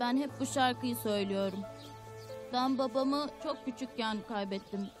yüzden ben hep bu şarkıyı söylüyorum. Ben babamı çok küçükken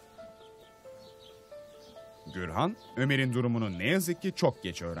kaybettim. Gürhan, Ömer'in durumunu ne yazık ki çok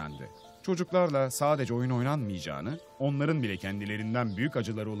geç öğrendi. Çocuklarla sadece oyun oynanmayacağını, onların bile kendilerinden büyük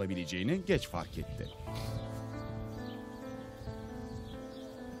acıları olabileceğini geç fark etti.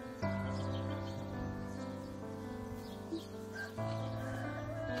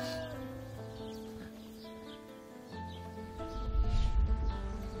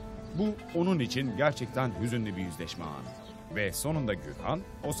 Bu onun için gerçekten hüzünlü bir yüzleşme anı. Ve sonunda Gürhan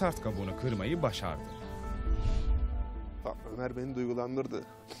o sert kabuğunu kırmayı başardı. Ömer beni duygulandırdı.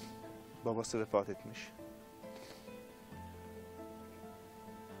 Babası vefat etmiş.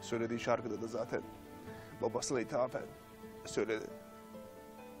 Söylediği şarkıda da zaten babasına ithafen söyledi.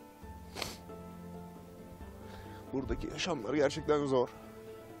 Buradaki yaşamlar gerçekten zor.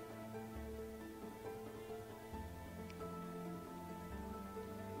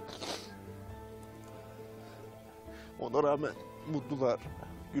 Ona rağmen mutlular,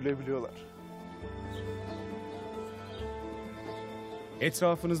 gülebiliyorlar.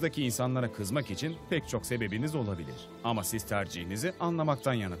 Etrafınızdaki insanlara kızmak için pek çok sebebiniz olabilir. Ama siz tercihinizi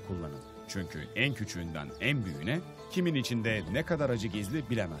anlamaktan yana kullanın. Çünkü en küçüğünden en büyüğüne kimin içinde ne kadar acı gizli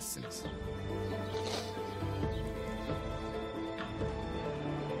bilemezsiniz.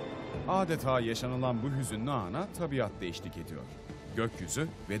 Adeta yaşanılan bu hüzünlü ana tabiat da eşlik ediyor. Gökyüzü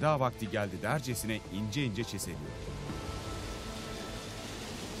veda vakti geldi dercesine ince ince çiseliyor.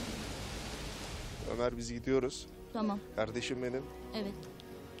 Ömer biz gidiyoruz. Tamam. Kardeşim benim. Evet.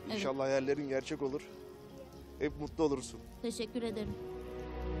 İnşallah hayallerin gerçek olur. Hep mutlu olursun. Teşekkür ederim.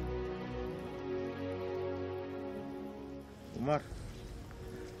 Umar.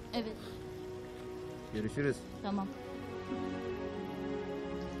 Evet. Görüşürüz. Tamam.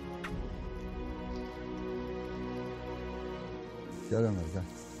 Gel Ömer gel.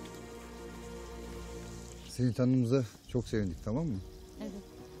 Seni tanıdığımıza çok sevindik, tamam mı? Evet.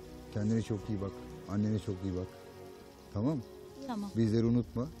 Kendine çok iyi bak. Annene çok iyi bak. Tamam mı? Tamam. Bizleri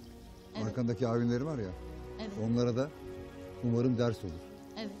unutma. Evet. Arkandaki abinleri var ya. Evet. Onlara da umarım ders olur.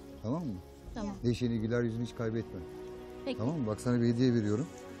 Evet. Tamam mı? Tamam. Neşeni, güler yüzünü hiç kaybetme. Peki. Tamam mı? Bak sana bir hediye veriyorum.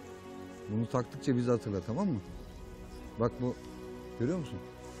 Bunu taktıkça bizi hatırla, tamam mı? Bak bu, görüyor musun?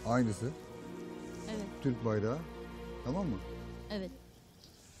 Aynısı. Evet. Türk bayrağı. Tamam mı? Evet.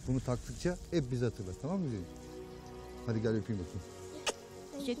 Bunu taktıkça hep bizi hatırla, tamam mı Zeynep? Hadi gel öpeyim bakayım.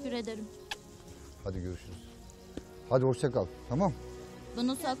 Teşekkür ederim. Hadi görüşürüz. Hadi hoşça kal, tamam?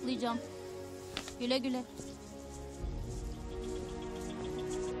 Bunu saklayacağım. Güle güle.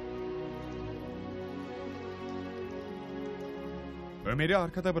 Ömer'i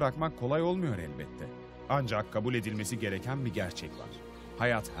arkada bırakmak kolay olmuyor elbette. Ancak kabul edilmesi gereken bir gerçek var.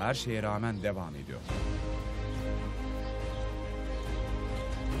 Hayat her şeye rağmen devam ediyor.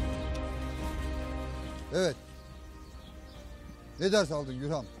 Evet. Ne ders aldın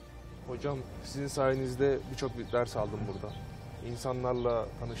Gürhan? Hocam sizin sayenizde birçok bir ders aldım burada. İnsanlarla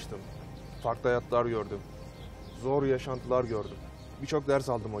tanıştım. Farklı hayatlar gördüm. Zor yaşantılar gördüm. Birçok ders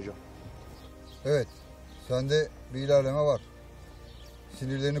aldım hocam. Evet. Sende bir ilerleme var.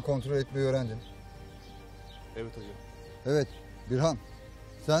 Sinirlerini kontrol etmeyi öğrendin. Evet hocam. Evet. Birhan.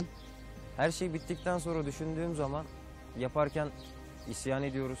 Sen? Her şey bittikten sonra düşündüğüm zaman yaparken isyan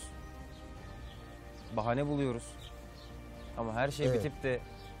ediyoruz. Bahane buluyoruz. Ama her şey bitip de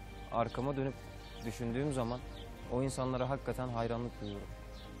arkama dönüp düşündüğüm zaman o insanlara hakikaten hayranlık duyuyorum.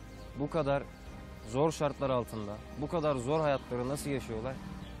 Bu kadar zor şartlar altında, bu kadar zor hayatları nasıl yaşıyorlar?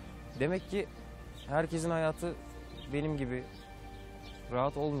 Demek ki herkesin hayatı benim gibi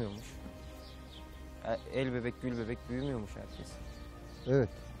rahat olmuyormuş. El bebek, gül bebek büyümüyormuş herkes. Evet.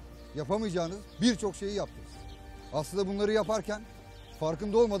 Yapamayacağınız birçok şeyi yaptınız. Aslında bunları yaparken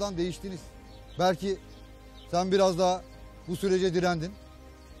farkında olmadan değiştiniz. Belki sen biraz daha Bu sürece direndin.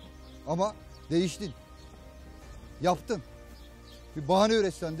 Ama değiştin. Yaptın. Bir bahane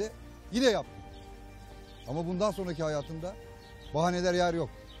üretsen de yine yaptın. Ama bundan sonraki hayatında bahaneler yer yok.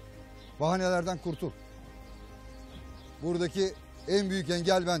 Bahanelerden kurtul. Buradaki en büyük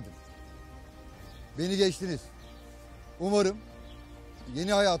engel bendim. Beni geçtiniz. Umarım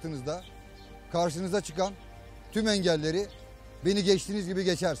yeni hayatınızda karşınıza çıkan tüm engelleri beni geçtiğiniz gibi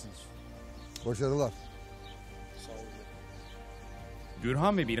geçersiniz. Başarılar.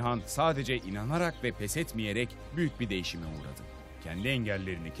 Gürhan ve Birhan sadece inanarak ve pes etmeyerek büyük bir değişime uğradı. Kendi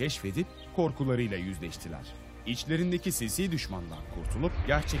engellerini keşfedip korkularıyla yüzleştiler. İçlerindeki sinsi düşmandan kurtulup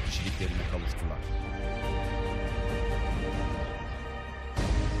gerçek kişiliklerine kavuştular.